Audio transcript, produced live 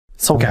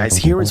So guys,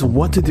 here is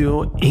what to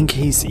do in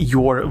case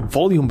your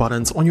volume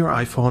buttons on your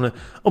iPhone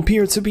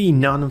appear to be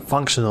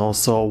non-functional.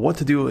 So what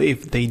to do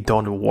if they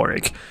don't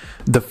work.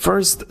 The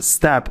first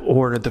step,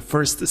 or the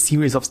first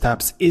series of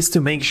steps, is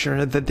to make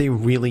sure that they're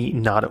really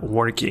not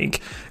working.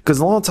 Because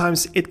a lot of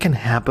times it can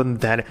happen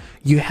that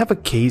you have a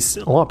case,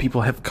 a lot of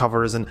people have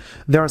covers, and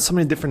there are so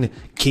many different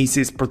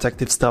cases,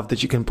 protective stuff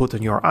that you can put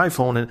on your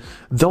iPhone, and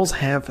those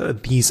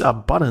have these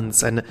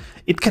buttons, and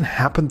it can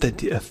happen that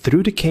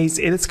through the case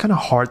it is kind of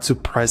hard to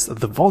press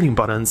the volume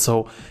button,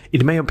 so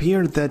it may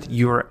appear that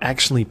you're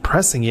actually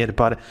pressing it,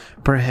 but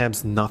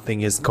perhaps nothing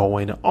is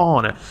going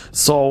on.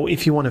 So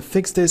if you want to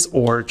fix this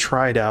or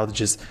try it out,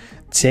 just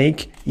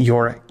take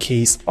your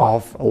case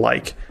off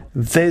like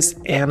this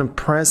and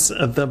press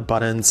the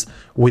buttons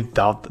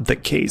without the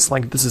case.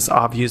 Like, this is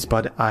obvious,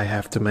 but I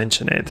have to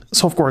mention it.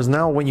 So of course,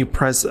 now when you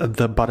press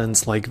the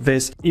buttons like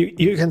this,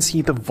 you can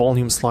see the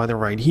volume slider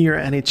right here,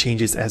 and it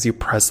changes as you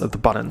press the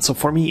button. So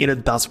for me,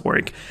 it does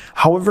work.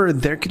 However,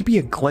 there could be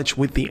a glitch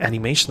with the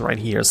animation right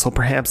here. So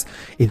perhaps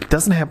it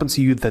doesn't happen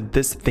to you that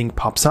this thing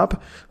pops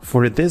up.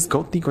 For this,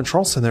 go to the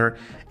control center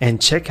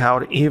and check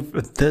out if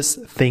this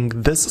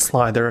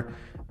slider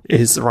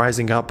is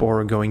rising up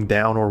or going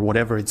down or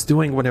whatever it's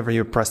doing whenever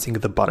you're pressing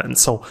the button.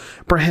 So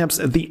perhaps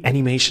the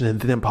animation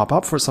didn't pop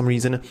up for some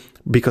reason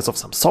because of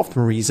some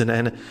software reason,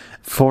 and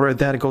for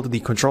that, go to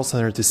the control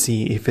center to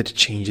see if it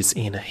changes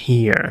in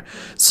here.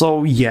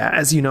 So yeah,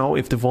 as you know,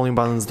 if the volume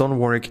buttons don't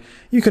work,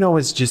 you can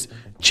always just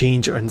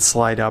change and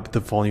slide up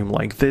the volume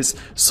like this.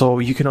 So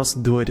you can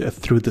also do it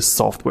through the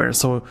software.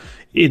 So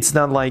it's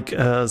not like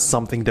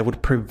something that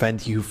would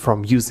prevent you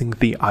from using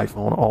the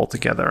iPhone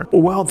altogether.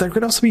 Well, there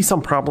could also be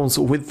some problems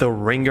with the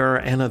ringer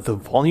and the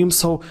volume.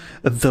 So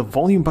the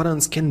volume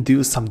buttons can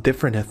do some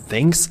different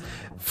things.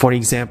 For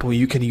example,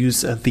 you can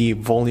use the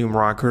volume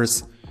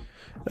rockers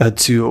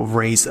to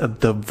raise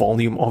the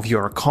volume of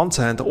your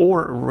content,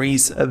 or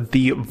raise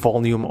the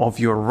volume of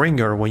your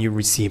ringer when you're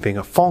receiving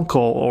a phone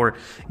call or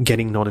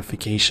getting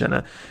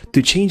notification.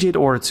 To change it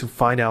or to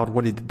find out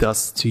what it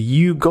does to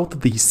you, go to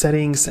the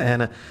settings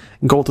and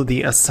go to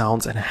the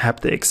sounds and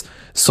haptics.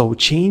 So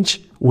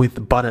change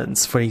with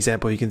buttons. For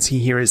example, you can see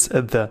here is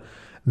the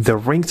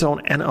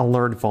ringtone and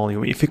alert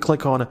volume. If you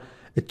click on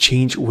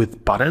change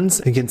with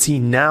buttons, you can see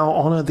now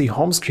on the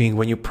home screen,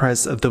 when you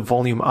press the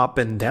volume up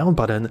and down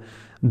button,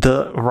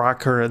 the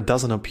rocker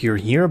doesn't appear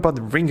here, but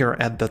the ringer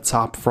at the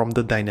top from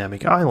the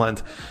dynamic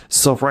island.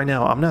 So right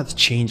now I'm not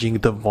changing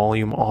the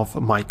volume of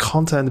my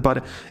content,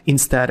 but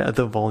instead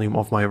the volume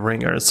of my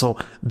ringer. So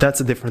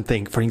that's a different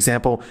thing. For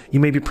example, you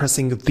may be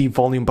pressing the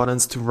volume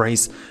buttons to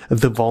raise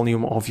the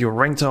volume of your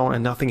ringtone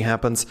and nothing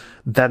happens,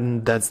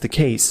 then that's the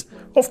case.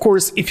 Of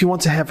course, if you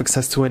want to have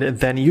access to it,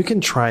 then you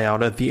can try out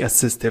the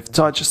Assistive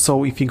Touch.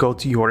 So if you go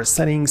to your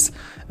settings,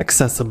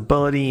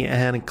 accessibility,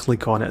 and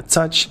click on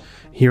touch,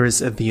 here is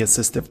the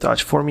Assistive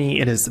Touch. For me,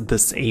 it is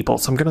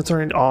disabled, so I'm going to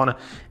turn it on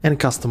and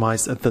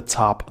customize the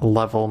top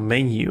level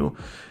menu.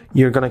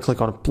 You're going to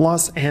click on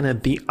plus,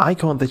 and the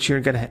icon that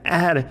you're going to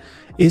add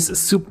is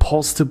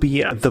supposed to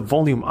be the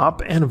volume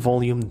up and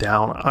volume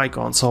down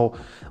icon. So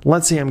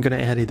let's say I'm going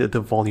to add it the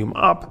volume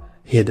up,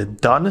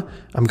 hit done.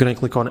 I'm going to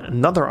click on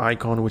another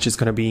icon, which is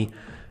going to be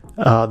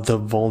the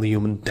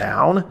volume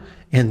down.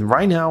 And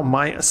right now,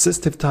 my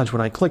Assistive Touch,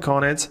 when I click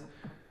on it,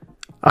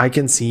 I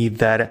can see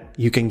that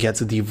you can get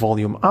the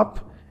volume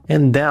up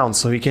and down,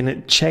 so you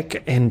can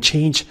check and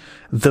change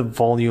the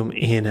volume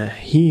in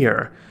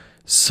here.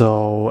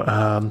 So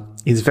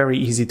it's very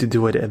easy to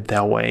do it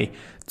that way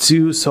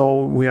too.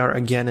 So we are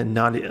again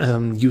not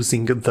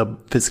using the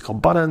physical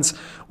buttons,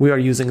 we are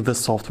using the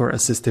software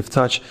Assistive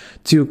Touch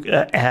to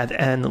add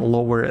and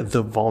lower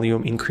the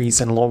volume, increase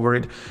and lower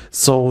it.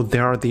 So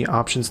there are the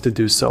options to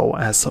do so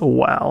as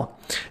well.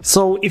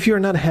 So if you're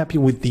not happy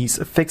with these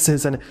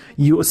fixes and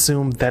you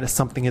assume that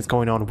something is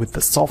going on with the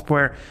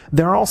software,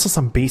 there are also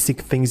some basic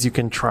things you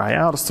can try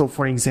out. So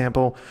for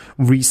example,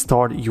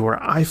 restart your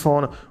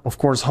iPhone. Of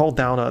course, hold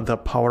down the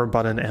power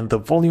button and the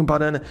volume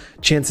button.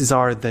 Chances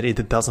are that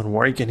it doesn't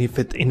work, and if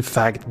it in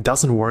fact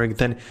doesn't work,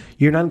 then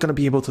you're not going to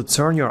be able to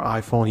turn your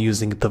iPhone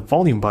using the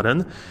volume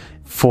button.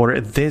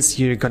 For this,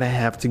 you're going to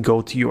have to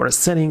go to your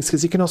settings,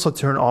 because you can also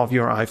turn off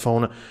your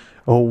iPhone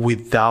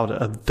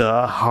without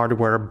the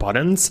hardware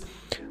buttons.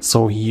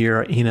 So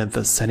here in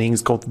the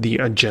settings, go to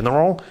the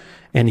general,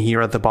 and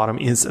here at the bottom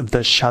is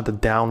the shut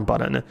down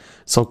button.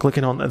 So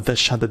clicking on the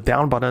shut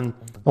down button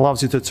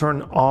allows you to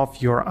turn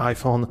off your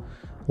iPhone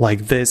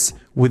like this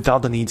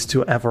without the need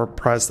to ever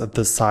press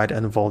the side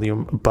and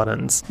volume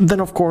buttons.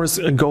 Then of course,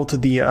 go to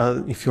the,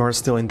 if you are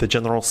still in the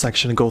general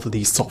section, go to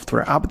the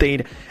software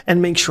update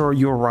and make sure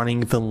you're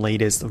running the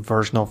latest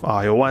version of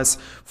iOS.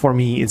 For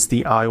me, it's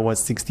the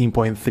iOS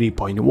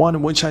 16.3.1,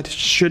 which I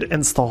should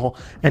install,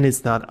 and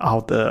it's not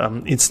out,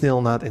 it's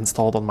still not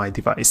installed on my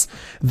device.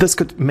 This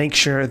could make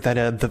sure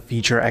that the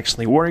feature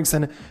actually works,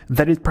 and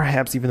that it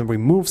perhaps even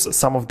removes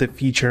some of the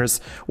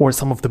features or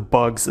some of the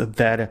bugs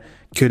that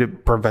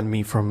could prevent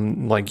me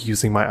from like using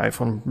using my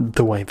iPhone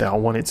the way that I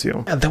want it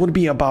to. And that would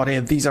be about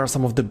it. These are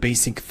some of the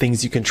basic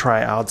things you can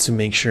try out to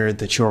make sure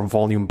that your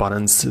volume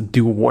buttons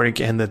do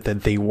work and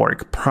that they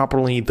work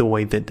properly the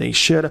way that they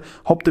should.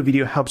 Hope the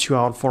video helped you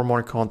out. For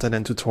more content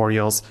and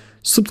tutorials,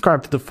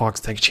 subscribe to the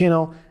Foxtecc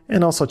channel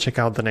and also check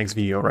out the next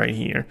video right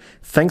here.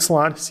 Thanks a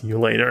lot. See you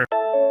later.